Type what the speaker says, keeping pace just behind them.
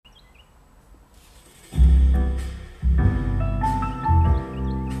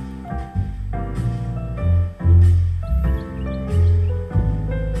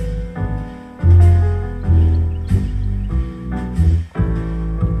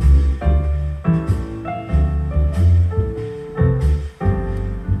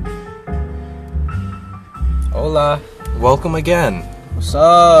Hola. Welcome again What's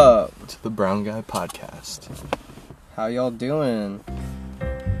up? to the Brown Guy Podcast. How y'all doing?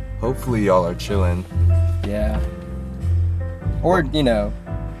 Hopefully y'all are chilling Yeah. Or, you know,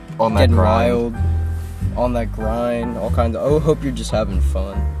 on that getting grind. wild, on that grind, all kinds of... Oh, hope you're just having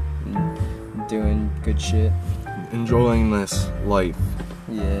fun and doing good shit. Enjoying this life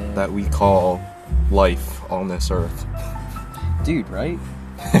Yeah. that we call life on this earth. Dude, right?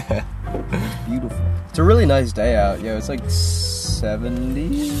 It's beautiful. It's a really nice day out. Yo, it's like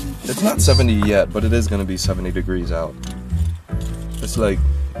 70? It's not 70 yet, but it is going to be 70 degrees out. It's like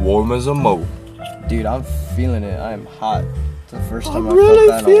warm as a moat. Dude, I'm feeling it. I am hot. It's the first time I'm I've really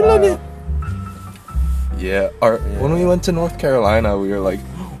felt that in a feeling while. it. Yeah, when we Yeah. went to North Carolina, we were like,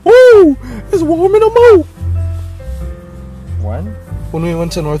 woo, it's warm in a moat. When? When we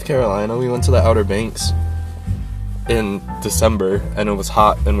went to North Carolina, we went to the Outer Banks in December, and it was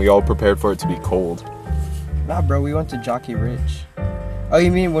hot, and we all prepared for it to be cold. Nah, bro, we went to Jockey Ridge. Oh,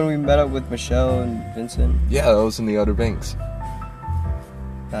 you mean when we met up with Michelle and Vincent? Yeah, that was in the Outer Banks.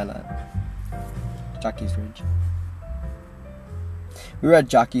 Nah. Jockey's Ridge. We were at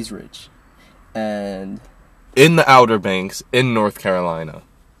Jockey's Ridge. And In the Outer Banks, in North Carolina.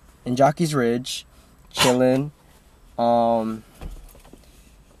 in Jockey's Ridge, chilling. Remember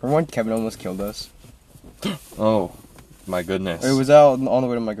when Kevin almost killed us? Oh, my goodness. It was out on the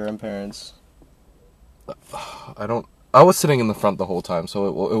way to my grandparents. I was sitting in the front the whole time, so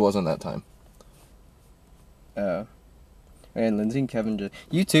it wasn't that time. Oh. And Lindsay and Kevin just...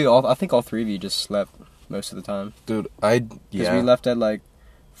 You too, I think all three of you just slept most of the time. Dude, Because yeah. we left at like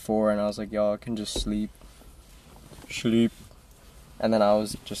 4 and I was like, y'all can just sleep. And then I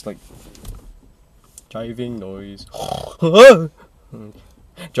was just like... Driving noise.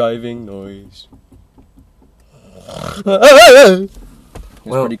 Driving noise. It was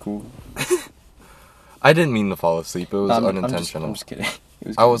Well, pretty cool. I didn't mean to fall asleep. It was I'm unintentional. just kidding. It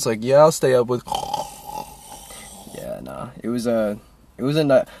was I was like, yeah, I'll stay up with... Yeah, nah. It was a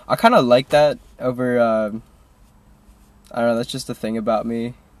I kind of like that over, I don't know, that's just the thing about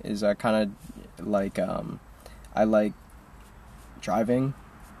me, is I kind of like, I like driving,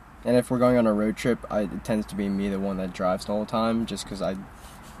 and if we're going on a road trip, it tends to be me the one that drives the whole time, just because I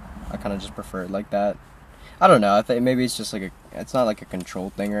kind of just prefer it like that. I don't know, I think maybe it's just like it's not like a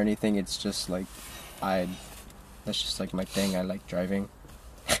control thing or anything, it's just like, that's just like my thing, I like driving.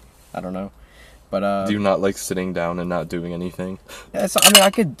 I don't know. But Do you not like sitting down and not doing anything? yeah,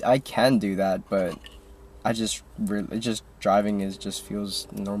 I can do that, but driving just feels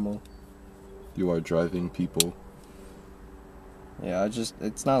normal. You are driving people. Yeah,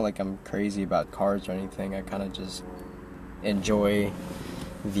 it's not like I'm crazy about cars or anything. I kind of just enjoy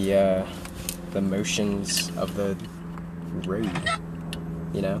the motions of the road,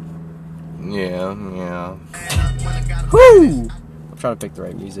 you know? Yeah. Woo! I'm trying to pick the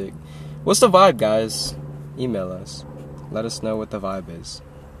right music. What's the vibe, guys? Email us. Let us know what the vibe is.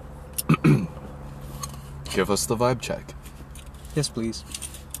 Give us the vibe check. Yes, please.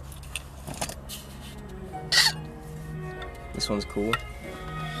 This one's cool.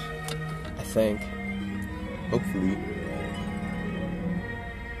 I think. Hopefully.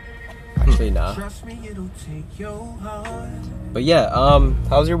 Actually, nah. But yeah,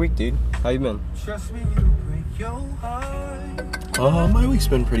 how's your week, dude? How you been? My week's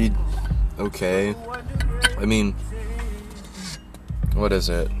been pretty okay. I mean, what is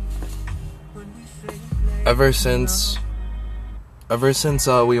it? Ever since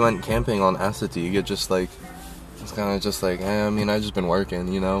we went camping on Assateague, it's kind of just like, I've just been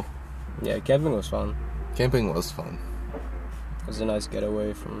working, you know? Yeah, camping was fun. Camping was fun. It was a nice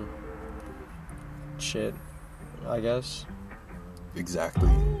getaway from shit, I guess. Exactly.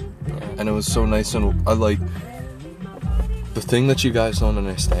 Yeah. And it was so nice, and I like, the thing that you guys don't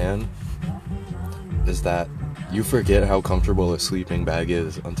understand is that you forget how comfortable a sleeping bag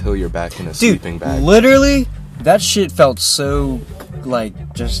is until you're back in a sleeping bag. Literally, that shit felt so, like,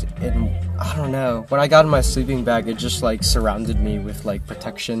 I don't know. When I got in my sleeping bag, it just, like, surrounded me with, like,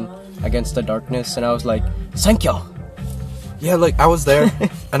 protection against the darkness, and I was like, thank you! Yeah, like, I was there,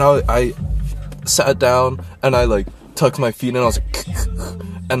 and I sat down, and I, like, tucked my feet in, and I was like,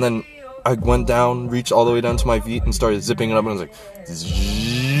 and then I went down, reached all the way down to my feet, and started zipping it up, and I was like,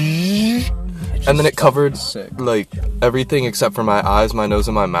 and then it covered, sick. like, everything except for my eyes, my nose,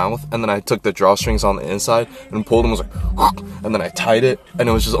 and my mouth, and then I took the drawstrings on the inside, and pulled them, was like, and then I tied it, and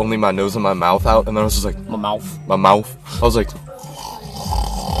it was just only my nose and my mouth out, and then I was just like, My mouth. I was like,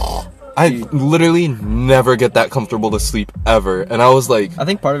 I literally never get that comfortable to sleep, ever, and I was like, I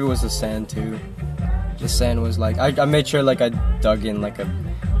think part of it was the sand, too. The sand was like, I made sure, like, I dug in, like, a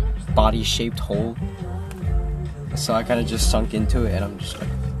body-shaped hole. So I kind of just sunk into it, and I'm just like,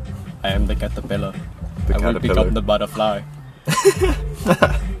 I am the caterpillar. The I will caterpillar. become the butterfly.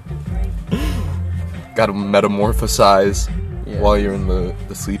 Gotta metamorphosize Yeah. while you're in the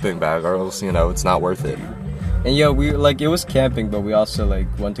sleeping bag, or else, you know, it's not worth it. And yeah, we like it was camping, but we also like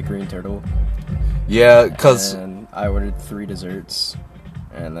went to Green Turtle. Yeah, because And I ordered 3 desserts,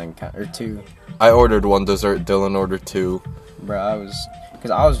 and then or 2. I ordered 1 dessert, Dylan ordered 2. Bro, I was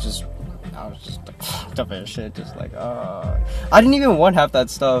just like, fucked up as shit, just like, I didn't even want half that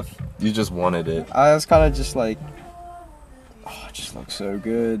stuff. You just wanted it. I was kind of just like, oh, it just looks so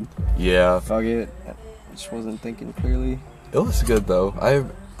good. Yeah. Fuck it. I just wasn't thinking clearly. It was good, though.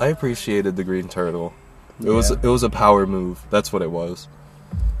 I appreciated the Green Turtle. It Yeah. was a power move. That's what it was.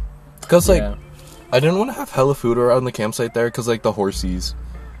 Because, like, Yeah. I didn't want to have hella food around the campsite there, because, like, the horsies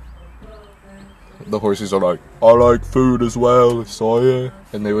are like, I like food as well, so yeah.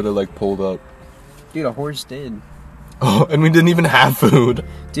 And they would have, like, pulled up. Dude, a horse did. Oh, and we didn't even have food.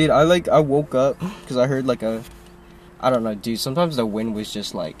 Dude, I woke up because I heard like I don't know, dude. Sometimes the wind was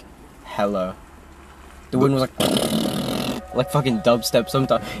just like hella. The wind was like fucking dubstep.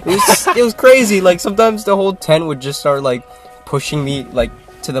 Sometimes it was crazy. Like sometimes the whole tent would just start like pushing me like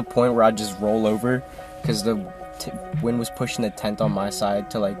to the point where I'd just roll over because the wind was pushing the tent on my side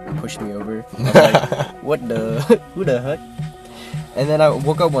to like push me over. I was like, what the who the heck? And then I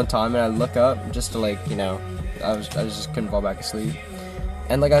woke up one time and I look up just to like, you know, I just couldn't fall back asleep.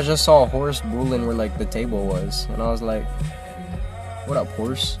 And like I just saw a horse bulling where like the table was. And I was like, what up,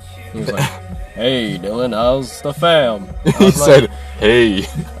 horse? He was like, hey Dylan, how's the fam? He said, hey.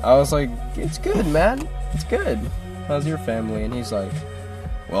 I was like, it's good, man. It's good. How's your family? And he's like,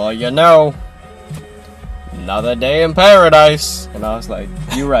 well, you know, another day in paradise. And I was like,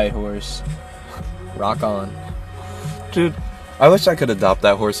 you right, horse. Rock on. Dude, I wish I could adopt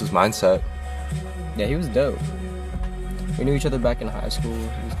that horse's mindset. Yeah, he was dope. We knew each other back in high school.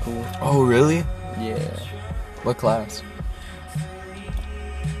 He was cool. Oh, really? Yeah. What class?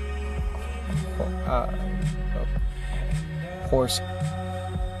 Horse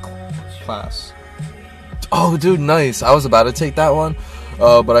class. Oh, dude, nice. I was about to take that one,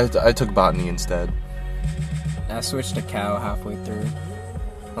 but I took botany instead. I switched to cow halfway through.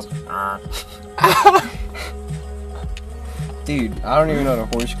 I was like, Dude, I don't even know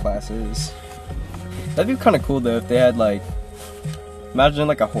what a horse class is. That'd be kind of cool though if they had like, imagine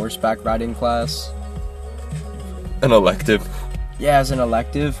like a horseback riding class. An elective. Yeah, as an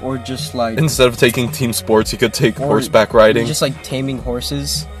elective, or just like Instead of taking team sports, you could take or horseback riding. Just like taming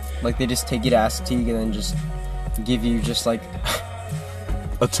horses. Like they just take you to Assateague and then just give you just like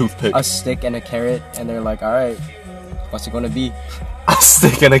A toothpick. a stick and a carrot, and they're like, all right, what's it gonna be? A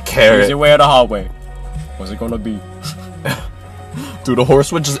stick and a Here's carrot. your way of the hallway. What's it gonna be? Dude, a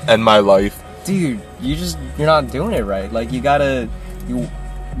horse would just end my life. Dude, you're not doing it right. Like you gotta, you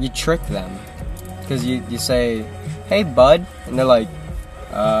trick them, because you say, hey bud, and they're like,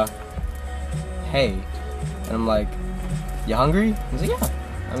 hey, and I'm like, you hungry? He's like, yeah.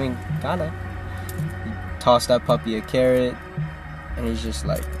 I mean, kinda. You toss that puppy a carrot, and he's just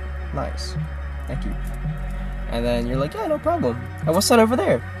like, nice, thank you. And then you're like, yeah, no problem. And what's that over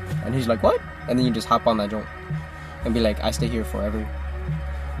there? And he's like, what? And then you just hop on that joint and be like, I stay here forever.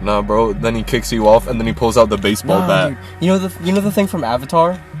 Nah, bro. Then he kicks you off, and then he pulls out the baseball bat. Dude. You know the thing from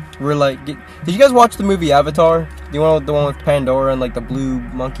Avatar? We're like, did you guys watch the movie Avatar? The one with Pandora and like the blue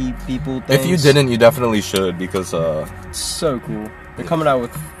monkey people things? If you didn't, you definitely should, because It's so cool. They're coming out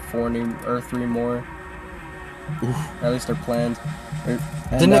with 3 more. At least they're planned.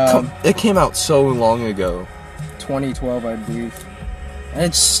 didn't it come? It came out so long ago. 2012, I believe. And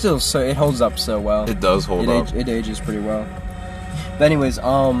it's still it holds up so well. It does hold up. It ages pretty well. But anyways, you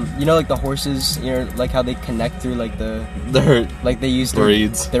know, like the horses, you know, like how they connect through like They're like they use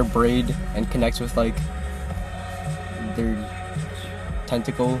braids. their braid and connects with like their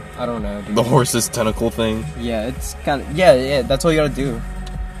tentacle. I don't know, dude. The horse's tentacle thing. Yeah, it's kind of yeah. That's all you gotta do.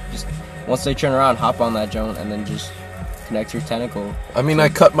 Just once they turn around, hop on that joint, and then just connect your tentacle. I mean, I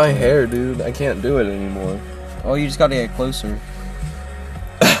cut my hair, dude. I can't do it anymore. Oh, you just gotta get closer.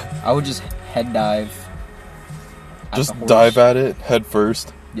 I would just head dive. At Just the horse. dive at it head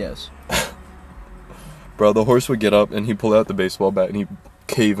first. Yes. Bro, the horse would get up and he'd pull out the baseball bat and he'd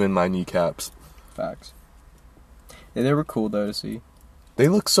cave in my kneecaps. Facts. Yeah, they were cool though to see. They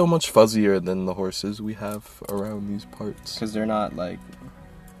look so much fuzzier than the horses we have around these parts. Because they're not like...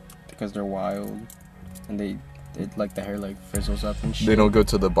 Because they're wild. And they like the hair like frizzles up and shit. They don't go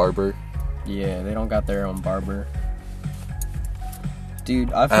to the barber. Yeah, they don't got their own barber.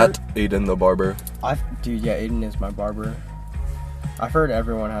 Dude, I've At heard... Aiden the barber. Dude, yeah, Aiden is my barber. I've heard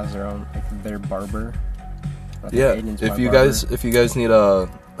everyone has their own, like, their barber. I think Yeah, Aiden's if my you barber. guys need a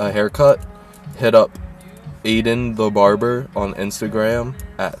haircut, hit up Aiden the Barber on Instagram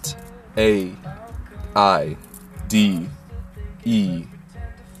at AIDEN.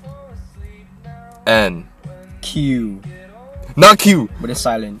 Q, Not Q. but it's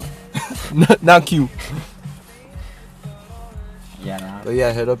silent. Not Q. Yeah, nah. But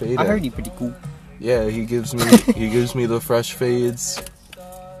yeah, hit up Aiden. I heard he's pretty cool. Yeah, he gives me the fresh fades.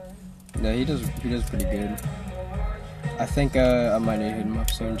 No, he does pretty good. I think I might need to hit him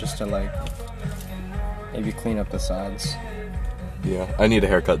up soon just to like maybe clean up the sides. Yeah, I need a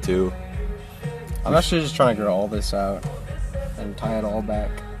haircut too. I'm actually just trying to grow all this out and tie it all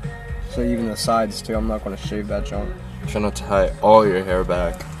back. So even the sides too, I'm not gonna shave that junk. Trying to tie all your hair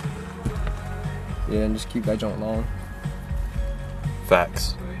back. Yeah, and just keep that junk long.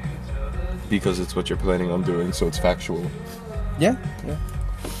 Facts. Because it's what you're planning on doing, so it's factual. Yeah, yeah.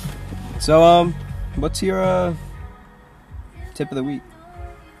 So what's your tip of the week?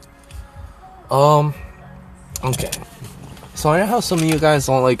 Okay. So I know how some of you guys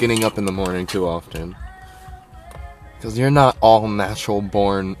don't like getting up in the morning too often. Because you're not all natural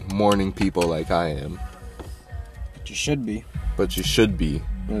born morning people like I am. But you should be, But you should be.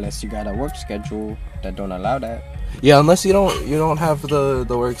 unless you got a work schedule that don't allow that. Yeah, unless you don't have the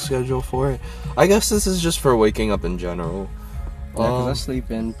work schedule for it. I guess this is just for waking up in general. Yeah, because I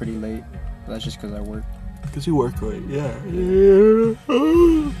sleep in pretty late. That's just because I work. Because you work late, yeah.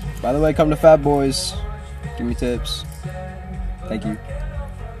 By the way, come to Fat Boys. Give me tips. Thank you.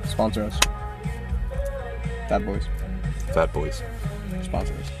 Sponsor us. Fat Boys. Fat boys.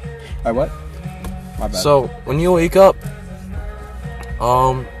 Sponsor us. Alright, what? My bad. So, when you wake up,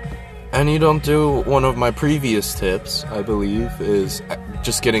 and you don't do one of my previous tips, I believe, is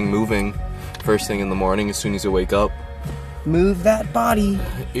just getting moving first thing in the morning as soon as you wake up. move that body.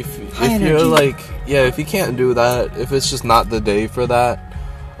 If High you're energy. like, yeah, if you can't do that, if it's just not the day for that,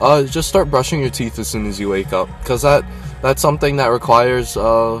 just start brushing your teeth as soon as you wake up, because that's something that requires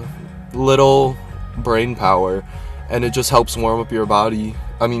little brain power, and it just helps warm up your body.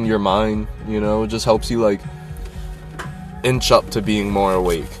 I mean, your mind. You know, it just helps you like inch up to being more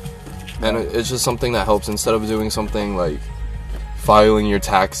awake, and it's just something that helps instead of doing something like filing your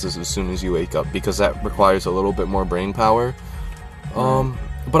taxes as soon as you wake up, because that requires a little bit more brain power.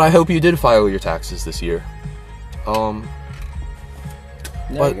 But I hope you did file your taxes this year. There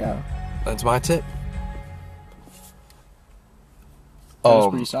but- you go. That's my tip. That was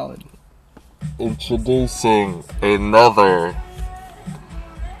pretty solid. Introducing another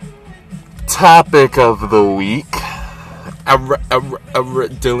topic of the week.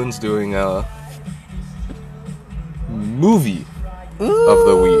 Dylan's doing a movie of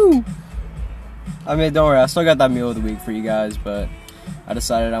the week. I mean, don't worry, I still got that meal of the week for you guys, but I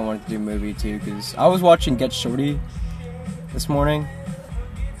decided I wanted to do a movie too, because I was watching Get Shorty this morning.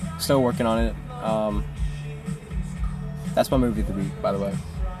 Still working on it. That's my movie of the week, by the way.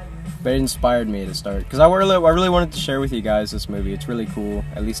 But it inspired me to start, because I really wanted to share with you guys this movie. It's really cool,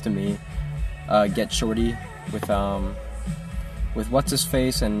 at least to me. Get Shorty with what's his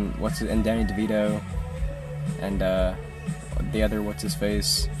face and Danny DeVito and the other what's his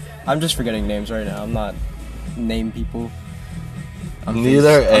face. I'm just forgetting names right now. I'm not name people.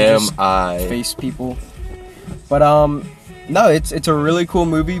 Neither am just I. Face people. But no, it's a really cool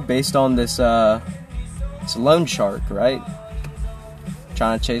movie based on this it's a loan shark, right?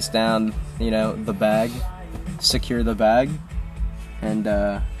 Trying to chase down, the bag, secure the bag,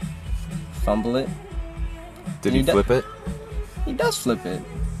 and fumble it. Did he flip it? He does flip it.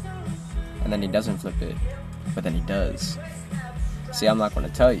 And then he doesn't flip it. But then he does. See, I'm not going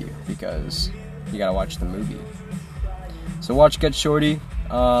to tell you, because you gotta watch the movie. So watch Get Shorty.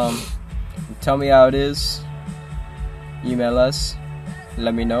 Tell me how it is. Email us.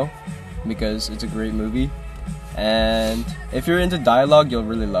 Let me know, because it's a great movie. And if you're into dialogue, you'll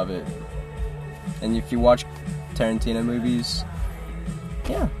really love it. And if you watch Tarantino movies,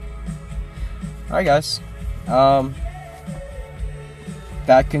 yeah. Alright, guys.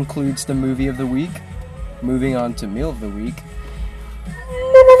 That concludes the movie of the week. Moving on to meal of the week.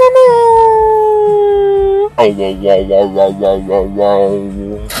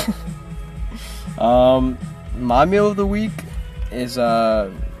 My meal of the week is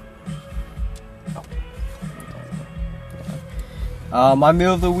my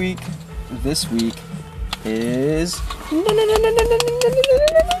meal of the week this week is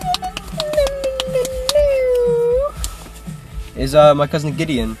my cousin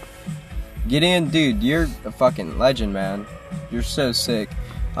Gideon. Gideon, dude, you're a fucking legend, man. You're so sick.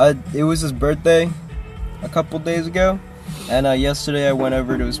 It was his birthday a couple days ago, and yesterday I went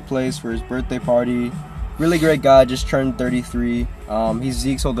over to his place for his birthday party. really great guy, just turned 33. He's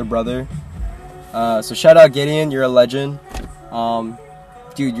Zeke's older brother. So shout out Gideon, you're a legend.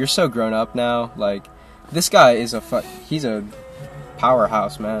 Dude, you're so grown up now. Like, this guy is he's a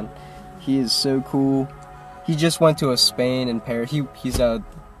powerhouse, man. He is so cool. He just went to Spain and Paris. He's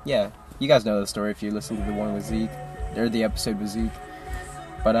yeah, you guys know the story if you listen to the one with Zeke, or the episode with Zeke.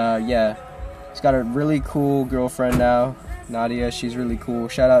 But yeah, he's got a really cool girlfriend now, Nadia. She's really cool.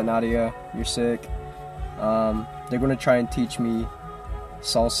 Shout out Nadia, you're sick. They're gonna try and teach me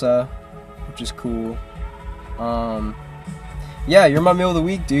salsa, which is cool. Yeah, you're my meal of the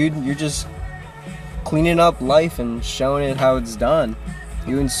week, dude. You're just cleaning up life and showing it how it's done.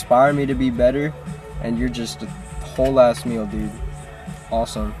 You inspire me to be better, and you're just a whole ass meal, dude.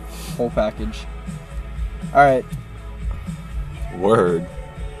 Awesome. Whole package. Alright. Word.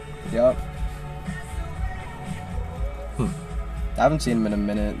 Yup. I haven't seen him in a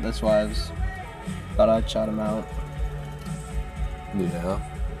minute. That's why thought I'd shout him out. Yeah.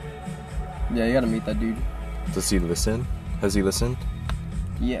 Yeah, you gotta meet that dude. Does he listen? Has he listened?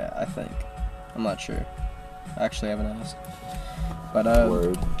 Yeah, I think. I'm not sure. Actually, I haven't asked. But,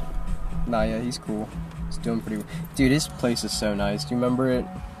 Word. nah, yeah, he's cool. He's doing pretty well. Dude, his place is so nice. Do you remember it?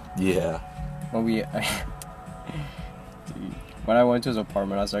 Yeah. When dude, when I went to his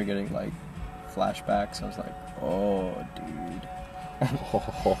apartment, I started getting, like, flashbacks. I was like, oh, dude.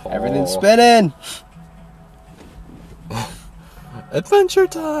 Everything's spinning! Adventure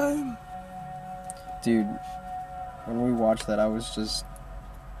time! Dude, when we watched that, I was just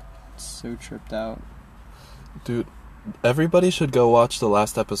so tripped out. Dude, everybody should go watch the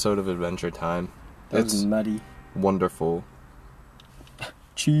last episode of Adventure Time. That was nutty. Wonderful.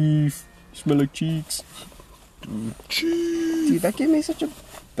 Chief, you smell like cheeks. Chief. Dude, that gave me such a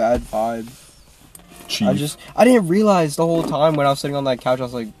bad vibe. Chief. I didn't realize the whole time when I was sitting on that couch, I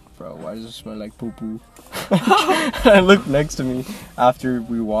was like, bro, why does it smell like poo-poo? I looked next to me after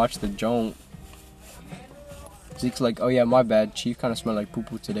we watched the joint. Zeke's like, oh yeah, my bad. Chief kind of smelled like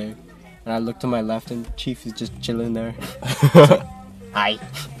poo-poo today. And I looked to my left and Chief is just chilling there. Like, hi.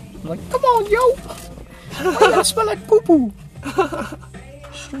 I'm like, come on, yo. Why do I smell like poo-poo?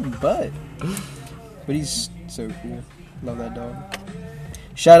 Straight butt. But he's so cool. Love that dog.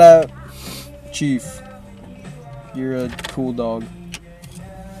 Shout out, Chief. You're a cool dog.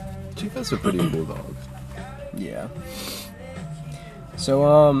 Chief is a pretty cool dog. Yeah. So,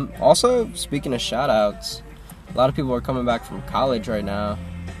 also, speaking of shout outs, a lot of people are coming back from college right now.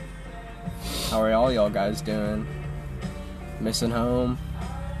 How are all y'all guys doing? Missing home?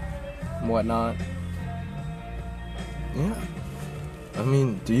 And whatnot? Yeah. I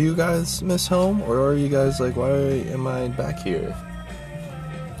mean, do you guys miss home? Or are you guys like, why am I back here?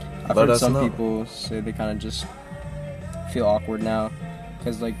 I've heard some people say they kind of just feel awkward now.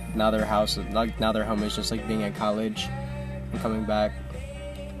 Because, like, now their home is just like being at college and coming back.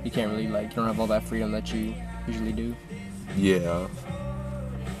 You can't really, like, you don't have all that freedom that you usually do. Yeah.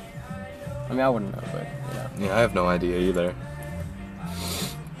 I mean, I wouldn't know, but, you know. Yeah, I have no idea either.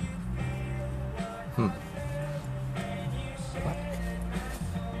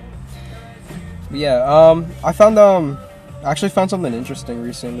 Yeah, I actually found something interesting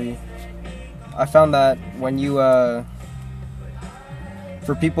recently. I found that when you, for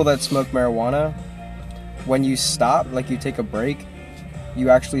people that smoke marijuana, when you stop, like you take a break, you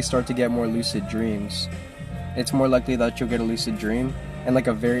actually start to get more lucid dreams. It's more likely that you'll get a lucid dream, and like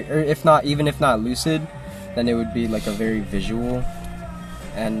or if not lucid, then it would be like a very visual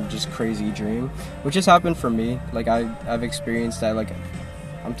and just crazy dream, which has happened for me. Like I've experienced that. Like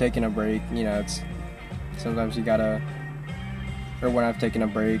I'm taking a break, you know, it's sometimes you gotta, or when I've taken a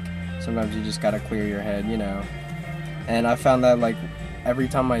break, sometimes you just gotta clear your head, you know. And I found that like every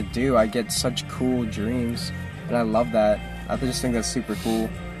time I do, I get such cool dreams, and I love that. I just think that's super cool,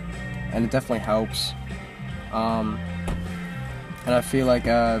 and it definitely helps. And I feel like,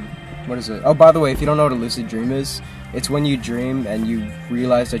 what is it? Oh, by the way, if you don't know what a lucid dream is, it's when you dream and you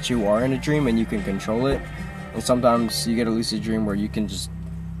realize that you are in a dream and you can control it. And sometimes you get a lucid dream where you can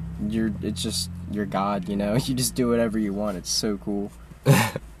you're God, you know? You just do whatever you want. It's so cool.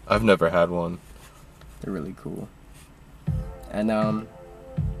 I've never had one. They're really cool. And,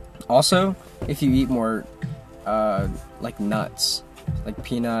 also, if you eat more, like nuts, like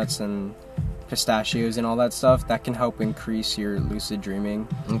peanuts and pistachios and all that stuff, that can help increase your lucid dreaming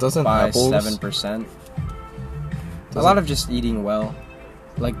by 7%. A lot of just eating well,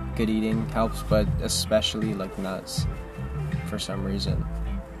 like good eating helps, but especially like nuts for some reason.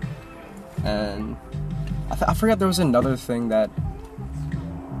 And I forgot there was another thing that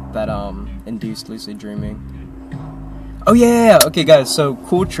induced lucid dreaming. Oh yeah, okay guys, so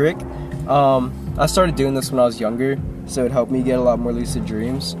cool trick. I started doing this when I was younger, so it helped me get a lot more lucid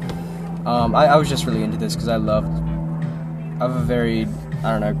dreams. I was just really into this because I have a very,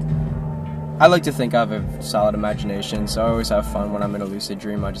 I don't know, I like to think I have a solid imagination, so I always have fun when I'm in a lucid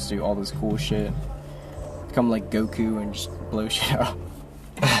dream. I just do all this cool shit, become like Goku and just blow shit up,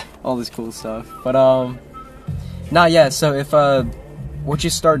 all this cool stuff. But so if what you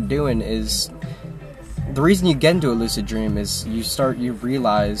start doing is, the reason you get into a lucid dream is you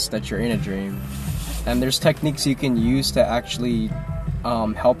realize that you're in a dream, and there's techniques you can use to actually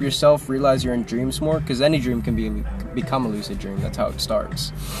help yourself realize you're in dreams more, because any dream can become a lucid dream. That's how it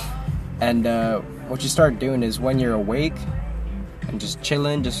starts. And what you start doing is, when you're awake and just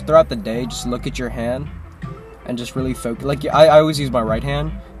chilling, just throughout the day, just look at your hand and just really focus. Like, I always use my right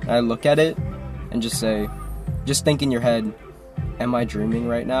hand, and I look at it and just think in your head, am I dreaming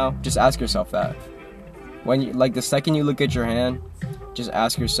right now? Just ask yourself that. When you, like, the second you look at your hand, just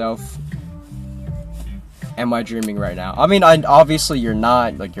ask yourself, am I dreaming right now? I mean, obviously you're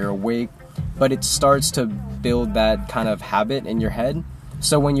not, like, you're awake, but it starts to build that kind of habit in your head.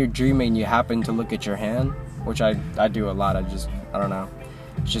 So when you're dreaming, you happen to look at your hand, which I do a lot. I don't know,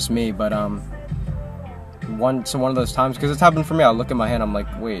 it's just me. But one of those times, because it's happened for me, I'll look at my hand, I'm like,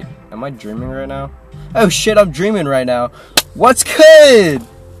 wait, am I dreaming right now? Oh shit, I'm dreaming right now. What's good?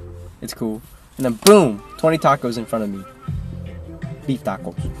 It's cool. And then boom, 20 tacos in front of me. Beef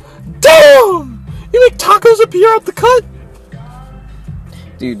tacos. Damn! You make tacos appear out the cut?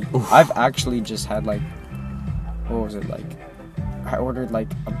 Dude, oof. I've actually just had, like, what was it, like, I ordered, like,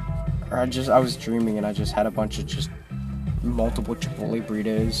 I was dreaming, and I just had a bunch of just multiple Chipotle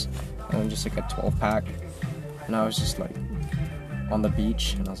burritos, and just like a 12-pack, and I was just, like, on the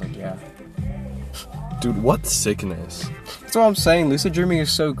beach, and I was like, yeah. Dude, what sickness. That's what I'm saying, lucid dreaming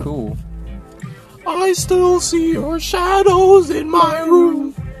is so cool. I still see your shadows in my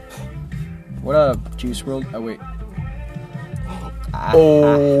room. What up, Juice WRLD? Oh, wait.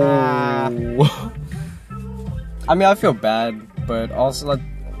 Oh. I mean, I feel bad, but also,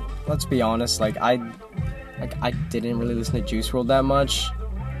 let's be honest, like, I didn't really listen to Juice WRLD that much,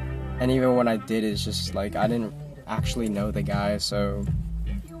 and even when I did, it's just, like, I didn't actually know the guy, so,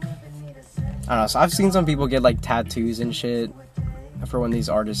 I don't know. So I've seen some people get, like, tattoos and shit for when these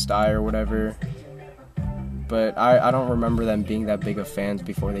artists die or whatever, but I don't remember them being that big of fans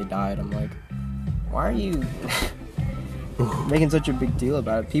before they died. I'm like, why are you making such a big deal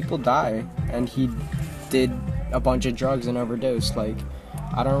about it? People die, and he did a bunch of drugs and overdosed. Like,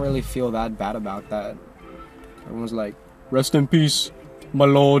 I don't really feel that bad about that. Everyone's like, rest in peace, my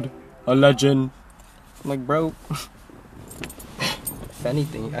lord, a legend. I'm like, bro, if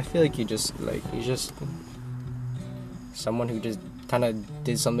anything, I feel like you're just someone who just kind of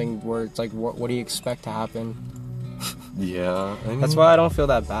did something where it's like, what do you expect to happen? Yeah, I mean, that's why I don't feel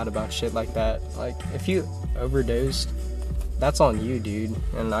that bad about shit like that. Like, if you overdosed, that's on you, dude.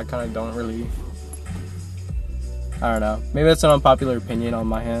 And I kind of don't really, I don't know, maybe that's an unpopular opinion on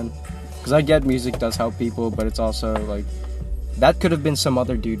my hand, because I get music does help people, but it's also like, that could have been some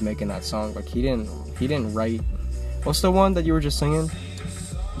other dude making that song. Like, he didn't write, what's the one that you were just singing?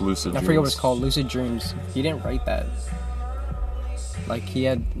 Lucid Dreams. I forget what it's called. Lucid Dreams. He didn't write that. Like, he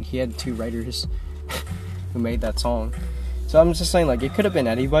had two writers who made that song. So I'm just saying, like, it could have been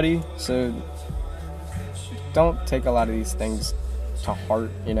anybody. So don't take a lot of these things to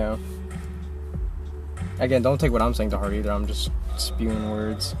heart, you know. Again, don't take what I'm saying to heart either. I'm just spewing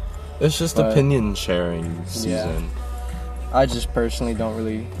words. It's just opinion sharing season. Yeah. I just personally don't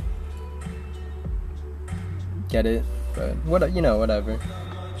really get it, but whatever.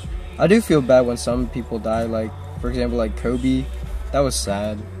 I do feel bad when some people die, like, for example, like Kobe. That was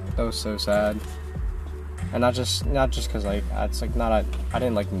sad. That was so sad. And not just because, like, it's like I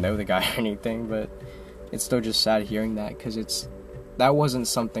didn't, like, know the guy or anything, but it's still just sad hearing that, because that wasn't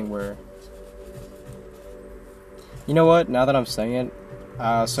something where, you know what, now that I'm saying it,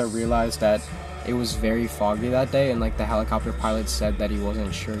 I also realized that it was very foggy that day, and, like, the helicopter pilot said that he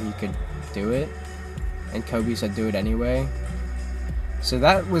wasn't sure he could do it, and Kobe said do it anyway. So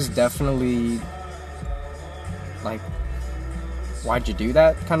that was definitely, like, why'd you do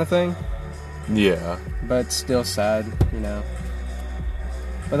that kind of thing? Yeah. But still sad, you know.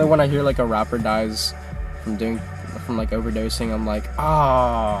 But then when I hear, like, a rapper dies from like overdosing, I'm like,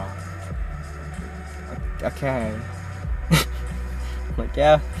 okay. I'm like,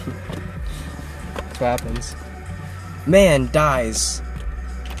 yeah. That's what happens. Man dies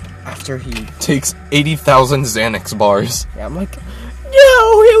after he takes 80,000 Xanax bars. Yeah, I'm like,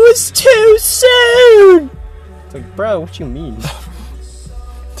 no, it was too soon! It's like, bro, what you mean?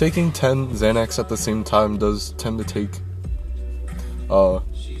 Taking 10 Xanax at the same time does tend to take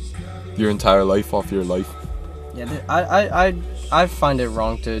your entire life off your life. Yeah, I find it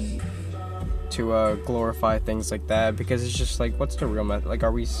wrong to glorify things like that, because it's just like, what's the real method? Like,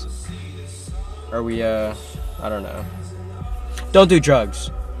 are we I don't know. Don't do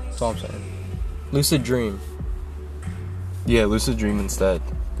drugs. That's all I'm saying. Lucid dream. Yeah, lucid dream instead.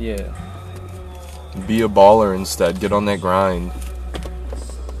 Yeah. Be a baller instead. Get on that grind.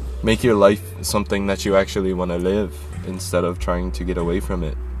 Make your life something that you actually want to live, instead of trying to get away from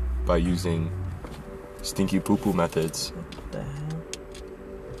it by using stinky poo-poo methods. What the hell?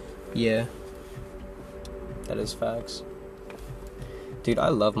 Yeah. That is facts. Dude, I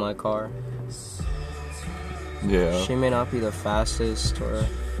love my car. Yeah. She may not be the fastest or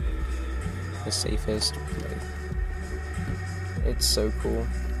the safest, but like, it's so cool.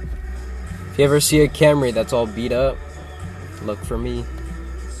 If you ever see a Camry that's all beat up, look for me.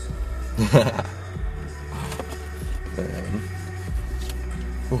 Man.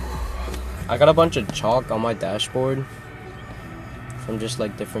 I got a bunch of chalk on my dashboard from just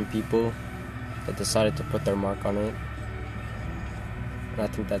like different people that decided to put their mark on it. And I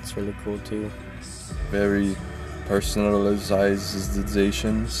think that's really cool too. Very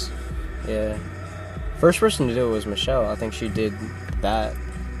personalizations. Yeah. First person to do it was Michelle. I think she did that.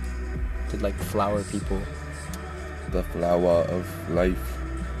 Did like flower people. The flower of life.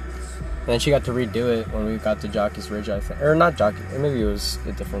 And then she got to redo it when we got to Jockey's Ridge, I think. Or not Jockey, maybe it was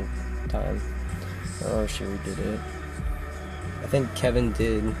a different time. I don't know if she redid it. I think Kevin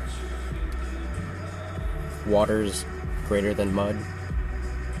did Water's Greater Than Mud.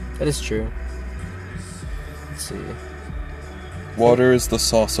 That is true. Let's see. Water is the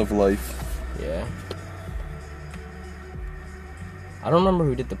sauce of life. Yeah. I don't remember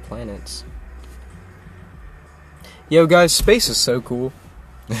who did the planets. Yo, guys, space is so cool.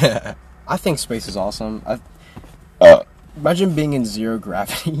 I think space is awesome. Imagine being in zero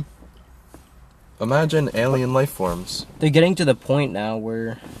gravity. Imagine alien life forms. They're getting to the point now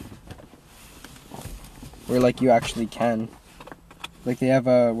where like you actually can. Like they have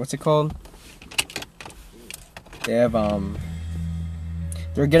what's it called? They have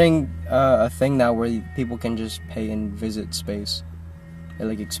they're getting a thing now where people can just pay and visit space and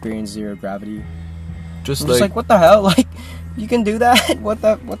like experience zero gravity. Just like what the hell? Like you can do that? What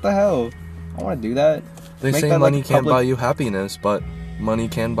the hell? I want to do that. They say money can't buy you happiness, but money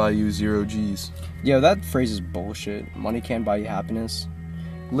can buy you 0 G's. Yo, that phrase is bullshit. Money can't buy you happiness.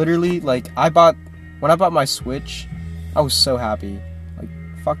 Literally, like when I bought my Switch, I was so happy. Like,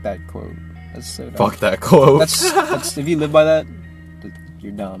 fuck that quote. That's so dumb. Fuck that quote. That's if you live by that,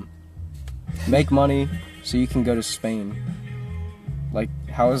 you're dumb. Make money so you can go to Spain. Like,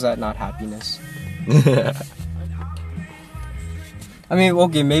 how is that not happiness? I mean,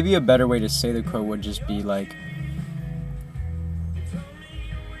 okay, maybe a better way to say the quote would just be like,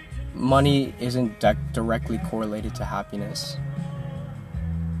 money isn't directly correlated to happiness.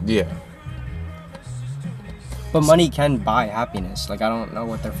 Yeah. But money can buy happiness. Like, I don't know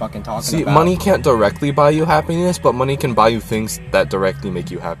what they're fucking talking about. Money can't directly buy you happiness, but money can buy you things that directly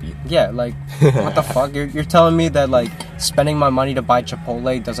make you happy. Yeah, like, what the fuck? You're telling me that, like, spending my money to buy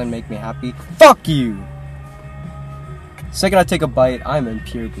Chipotle doesn't make me happy? Fuck you! Second I take a bite, I'm in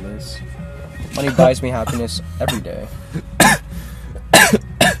pure bliss. Money buys me happiness every day. I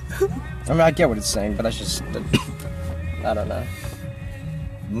mean, I get what it's saying, but that's just... I don't know.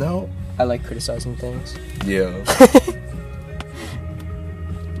 No. I like criticizing things. Yeah.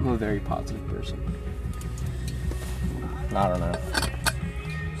 I'm a very positive person. I don't know.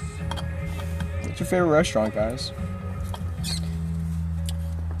 What's your favorite restaurant, guys?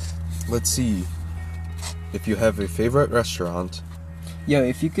 Let's see. If you have a favorite restaurant. Yo,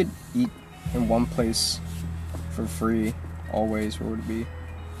 if you could eat in one place for free, always, where would it be?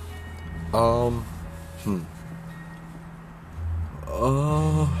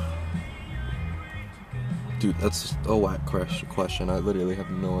 Dude, that's a whack question. I literally have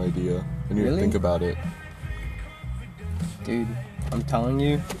no idea. I need to Really? think about it. Dude, I'm telling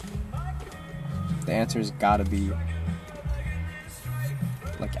you, the answer's gotta be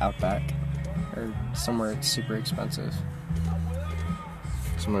like Outback or somewhere super expensive.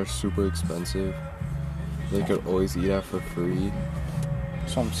 Somewhere super expensive. They could always eat at for free.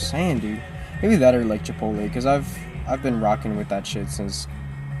 That's what I'm saying, dude. Maybe that or like Chipotle, because I've been rocking with that shit since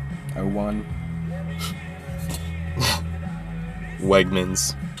 01.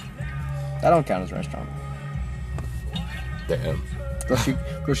 Wegmans. That don't count as a restaurant. Damn.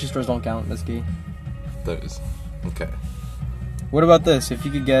 Grocery stores don't count. That's key. Those. Okay. What about this? If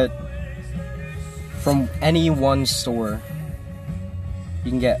you could get from any one store, you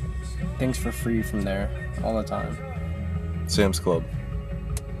can get things for free from there all the time. Sam's Club.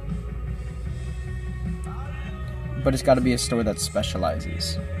 But it's got to be a store that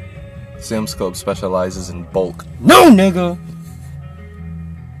specializes. Sam's Club specializes in bulk. No, nigga!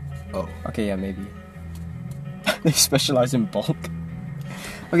 Oh. Okay, yeah, maybe. They specialize in bulk.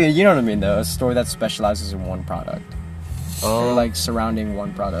 Okay, you know what I mean, though. A store that specializes in one product. Or, like, surrounding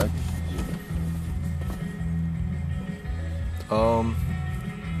one product.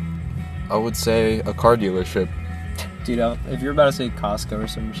 I would say a car dealership. Dude, if you're about to say Costco or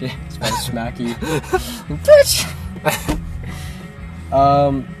some shit, it's about to smack you. Bitch!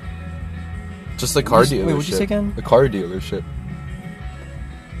 Just a car dealership. Wait, what'd you say again? A car dealership.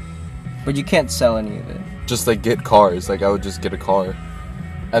 But you can't sell any of it. Just like get cars. Like I would just get a car,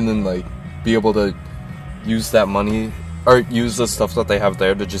 and then like be able to use that money or use the stuff that they have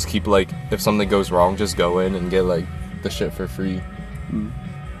there to just keep like if something goes wrong, just go in and get like the shit for free.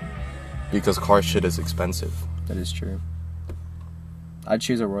 Because car shit is expensive. That is true. I'd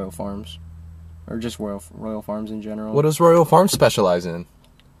choose a Royal Farms. Or just Royal Farms in general. What does Royal Farms specialize in?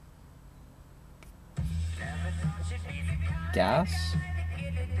 Gas?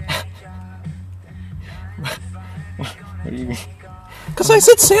 What do you mean? Because I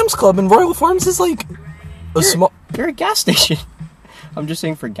said Sam's Club and Royal Farms is like a small... You're a gas station. I'm just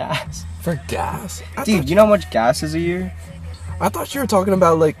saying for gas. For gas? Dude, you know how much gas is a year? I thought you were talking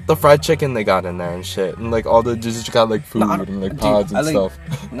about like the fried chicken they got in there and shit. And like all the... just got like food and like pods and stuff.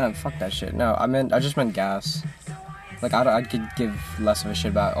 No, fuck that shit. No, I just meant gas. Like, I could give less of a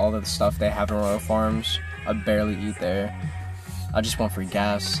shit about all the stuff they have in Royal Farms. I barely eat there. I just want free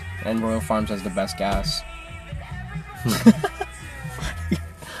gas. And Royal Farms has the best gas.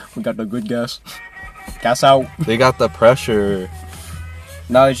 We got the good gas. Gas out. They got the pressure.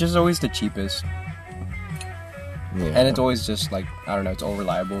 No, it's just always the cheapest. Yeah. And it's always just like, I don't know, it's all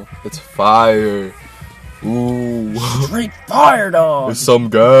reliable. It's fire. Ooh. Straight fire, dog! There's some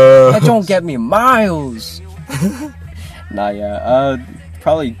gas. That don't get me miles. Nah, yeah.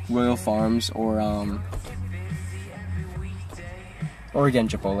 Probably Royal Farms or again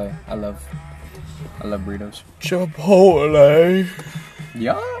Chipotle. I love burritos. Chipotle.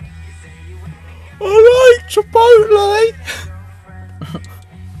 Yeah. I like Chipotle.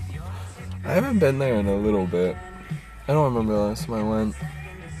 I haven't been there in a little bit. I don't remember the last time I went.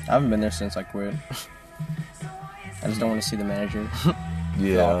 I haven't been there since I quit. I just don't want to see the manager. It's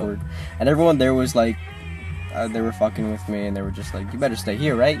Yeah. awkward. And everyone there was like, they were fucking with me, and they were just like, "You better stay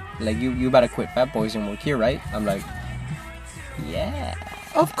here, right? Like you better quit Fat Boys and work here, right?" I'm like, "Yeah,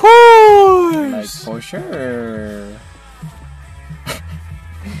 Of course. like for sure."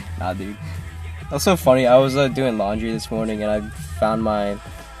 Nah, dude. That's so funny. I was doing laundry this morning, and I found my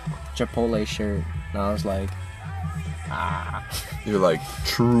Chipotle shirt, and I was like, "Ah." You're like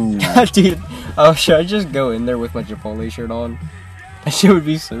true. Dude, oh, should I just go in there with my Chipotle shirt on? That shit would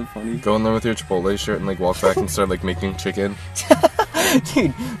be so funny. Go in there with your Chipotle shirt and like walk back and start like making chicken.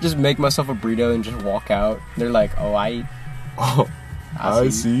 Dude, just make myself a burrito and just walk out. They're like, "Oh, Oh, I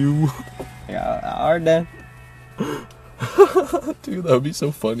see you. Yeah, alright then." Dude, that would be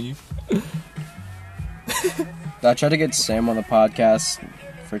so funny. I tried to get Sam on the podcast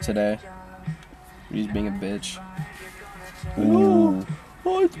for today. He's being a bitch. Ooh.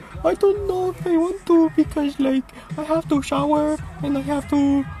 I don't know if I want to because like I have to shower and I have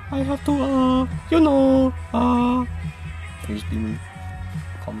to Here's Beamer.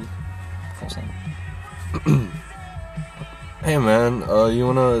 Call Sam. Hey man, you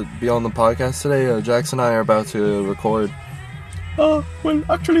wanna be on the podcast today? Jax and I are about to record. Well,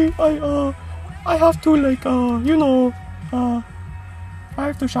 actually, I have to like, I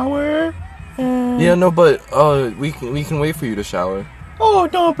have to shower. And... Yeah, no, but we can wait for you to shower. Oh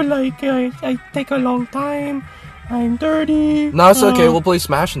no, but like, I take a long time. I'm dirty. No, it's okay. We'll play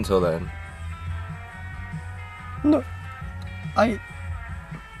Smash until then. No,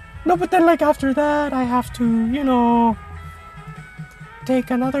 but then like after that, I have to, take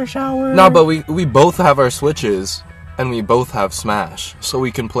another shower. No, but we both have our Switches, and we both have Smash, so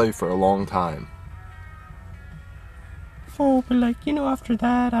we can play for a long time. Oh, but like, after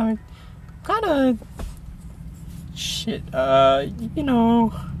that, I'm kind of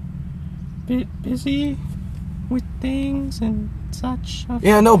bit busy with things and such.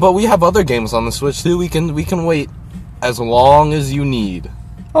 Yeah, no, but we have other games on the Switch too. We can wait as long as you need.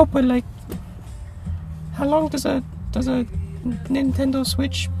 Oh, but like, how long does a Nintendo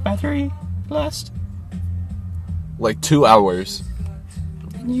Switch battery last? Like 2 hours.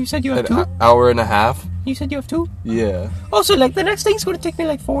 And you said you have An 2? hour and a half. You said you have 2? Yeah. Oh, so like the next thing's gonna take me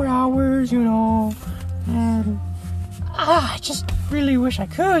like 4 hours, and I just really wish I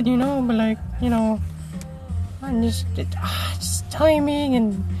could, but like, I'm just timing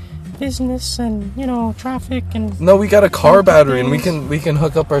and business and, you know, traffic and... No, we got a car battery and we can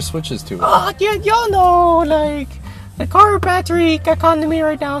hook up our switches to it. Yeah, y'all know, like, the car battery economy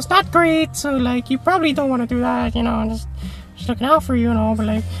right now is not great, so, like, you probably don't want to do that, you know, just looking out for you and all, but,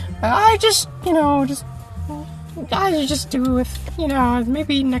 like, I just do with, you know,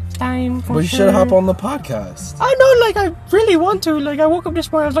 maybe next time for But you sure. should hop on the podcast. I know, like, I really want to. Like, I woke up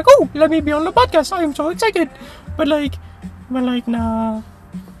this morning, I was like, oh, let me be on the podcast. I am so excited. But, like, nah.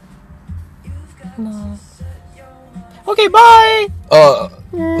 Nah. Okay, bye!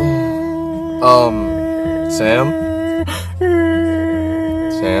 Sam?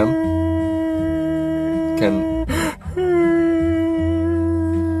 Sam?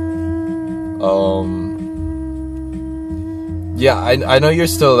 Yeah, I know you're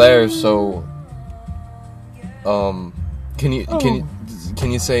still there, so, can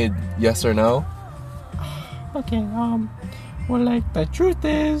you say yes or no? Okay, well, like, the truth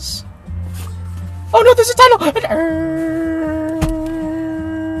is... Oh, no, there's a tunnel!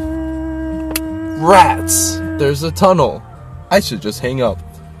 Rats! There's a tunnel. I should just hang up.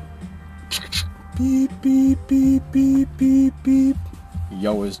 Beep, beep, beep, beep, beep, beep.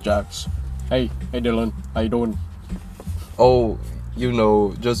 Yo, it's Jax. Hey Dylan, how you doing? Oh, you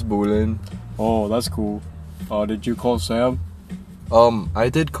know, just bullying. Oh, that's cool. Did you call Sam? I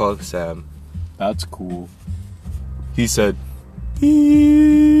did call Sam. That's cool. He said, Oh,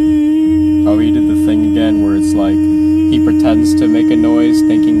 he did the thing again where it's like, he pretends to make a noise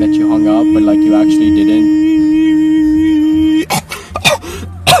thinking that you hung up, but like you actually didn't.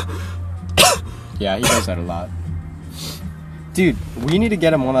 Yeah, he does that a lot. Dude, we need to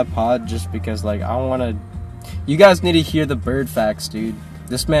get him on that pod just because, like, I want to... You guys need to hear the bird facts, dude.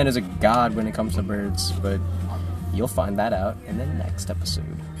 This man is a god when it comes to birds, but you'll find that out in the next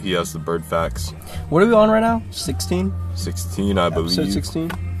episode. he has the bird facts. What are we on right now? 16? 16, I believe. Episode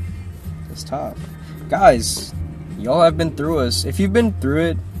 16? That's top. Guys, y'all have been through us. If you've been through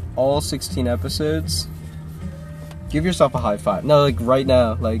it, all 16 episodes, give yourself a high five. No, like, right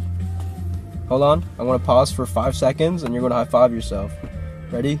now. Like, hold on. I'm going to pause for 5 seconds, and you're going to high five yourself.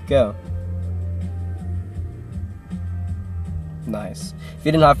 Ready? Go. Nice. If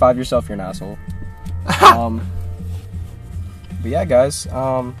you didn't high five yourself, you're an asshole. But yeah, guys.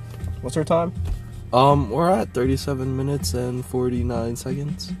 What's our time? We're at 37 minutes and 49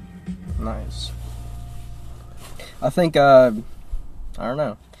 seconds. Nice. I think, I don't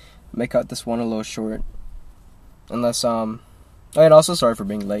know. May cut this one a little short. Unless, oh, and also sorry for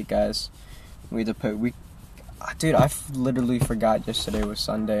being late, guys. We had to put, dude, literally forgot yesterday was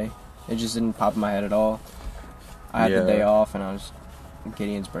Sunday. It just didn't pop in my head at all. I had the day off, and I was at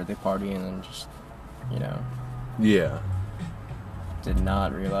Gideon's birthday party, and then just, you know. Yeah. Did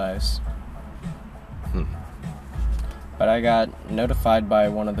not realize. But I got notified by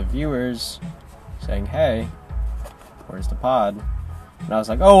one of the viewers saying, hey, where's the pod? And I was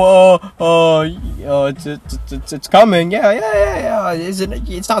like, it's coming. Yeah.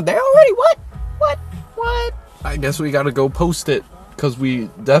 It's not there already? What? I guess we gotta go post it, because we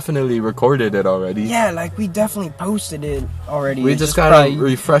definitely recorded it already. Yeah, like, we definitely posted it already. We just gotta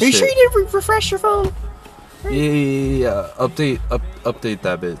refresh it. Are you sure you didn't refresh your phone? Yeah. Update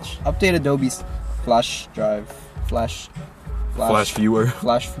that bitch. Update Adobe's flash drive. Flash viewer.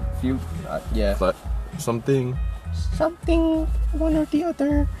 Flash view. Yeah. Something, one or the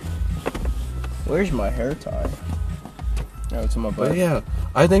other. Where's my hair tie? Oh, it's in my butt. But yeah,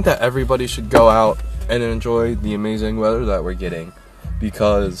 I think that everybody should go out and enjoy the amazing weather that we're getting,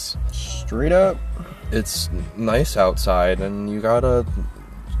 because Straight up, it's nice outside and you gotta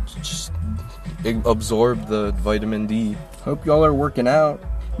just absorb the vitamin D. hope y'all are working out.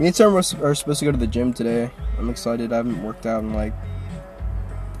 Me and Sam are supposed to go to the gym today. I'm excited. I haven't worked out in like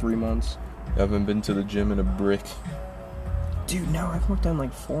 3 months. I haven't been to the gym in a brick. Dude, no, I've worked out in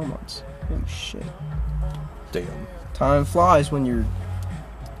like 4 months. Holy shit. Damn. Time flies when you're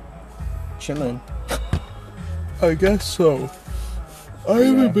chilling. I guess so. I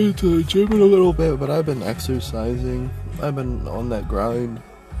haven't been to the gym in a little bit, but I've been exercising. I've been on that grind.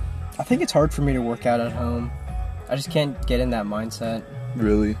 I think it's hard for me to work out at home. I just can't get in that mindset.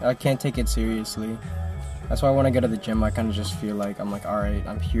 Really? I can't take it seriously. That's why when I go to the gym, I kind of just feel like, I'm like, alright,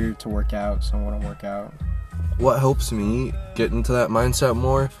 I'm here to work out, so I want to work out. What helps me get into that mindset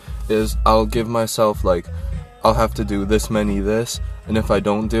more is I'll give myself, like, I'll have to do this many this, and if I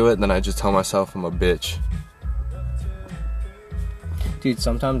don't do it, then I just tell myself I'm a bitch. Dude,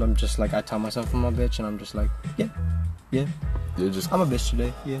 sometimes I'm just like, I tell myself I'm a bitch, and I'm just like, yeah. You're just... I'm a bitch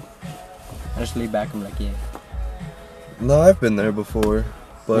today, yeah. I just lay back, I'm like, yeah. No, I've been there before,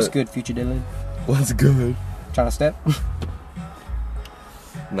 but... What's good, future Dylan? What's good? Trying to step?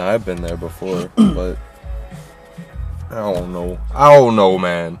 Nah, I've been there before, but I don't know,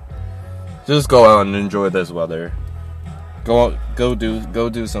 man. Just go out and enjoy this weather. Go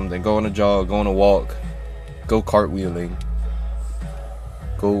do something. Go on a jog. Go on a walk. Go cartwheeling.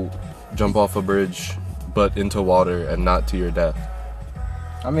 Go jump off a bridge, but into water and not to your death.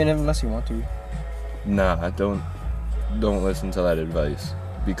 I mean, unless you want to. Nah, don't listen to that advice,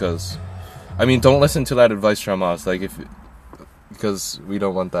 because don't listen to that advice from us, because we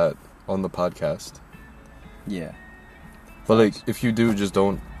don't want that on the podcast. Yeah. But if you do, just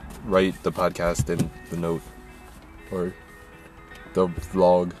don't write the podcast in the note or the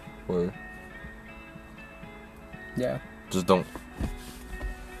vlog, or yeah. Just don't.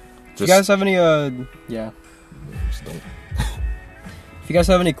 If you guys have any yeah. Just don't. If you guys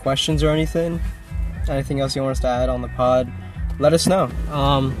have any questions or anything else you want us to add on the pod, let us know.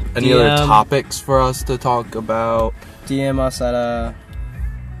 Any other topics for us to talk about? DM us at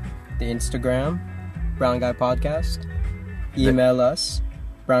the Instagram, Brown Guy Podcast. Email us,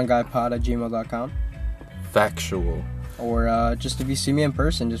 brownguypod@gmail.com. Factual. Or just if you see me in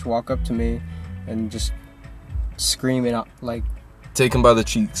person, just walk up to me and just scream it out, take him by the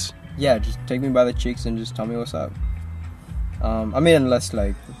cheeks. Yeah, just take me by the cheeks and just tell me what's up. Unless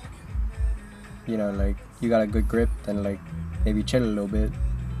you got a good grip, then maybe chill a little bit.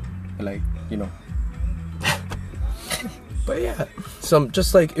 But But yeah,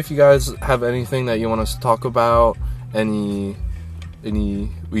 just if you guys have anything that you want us to talk about, any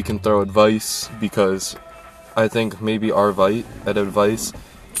we can throw advice, because I think maybe our advice,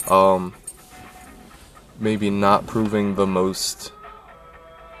 maybe not proving the most,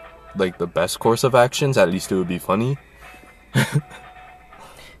 the best course of actions. At least it would be funny.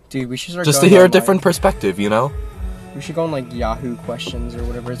 Dude, we should start just to hear a different perspective, We should go on Yahoo questions or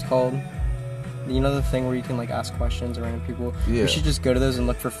whatever it's called. You know the thing where you can ask questions of random people. Yeah. We should just go to those and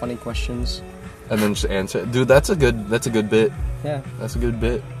look for funny questions. And then just answer. Dude, that's a good bit. Yeah. That's a good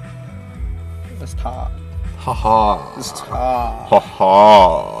bit. That's top. Ha-ha. That's top.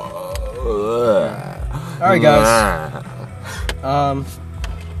 Ha-ha. Alright, guys.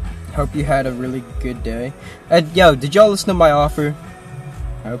 Hope you had a really good day. And, did y'all listen to my offer?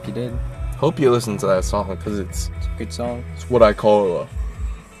 I hope you did. Hope you listened to that song, because it's a good song. It's what I call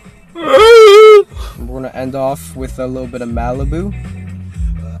We're gonna end off with a little bit of Malibu.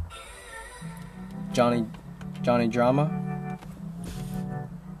 Johnny Drama.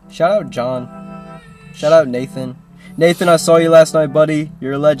 Shout out John. Shout out Nathan. Nathan, I saw you last night, buddy.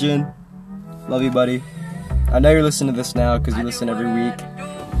 You're a legend. Love you, buddy. I know you're listening to this now because you listen every week.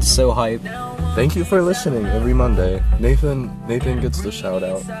 It's so hype. Thank you for listening every Monday. Nathan gets the shout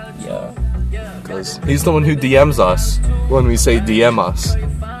out. Yeah. Because he's the one who DMs us when we say DM us.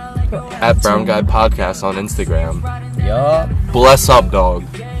 At Brown Guy Podcast on Instagram. Yeah. Bless up, dog.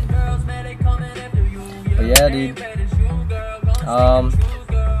 But yeah, dude.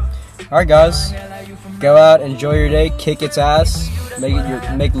 Alright, guys. Go out, enjoy your day, kick its ass,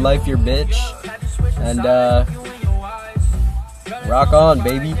 make life your bitch, and rock on,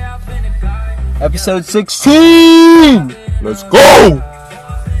 baby. Episode 16. Let's go.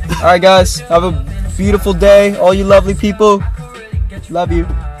 Alright, guys. Have a beautiful day, all you lovely people. Love you.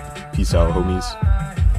 Peace out, homies.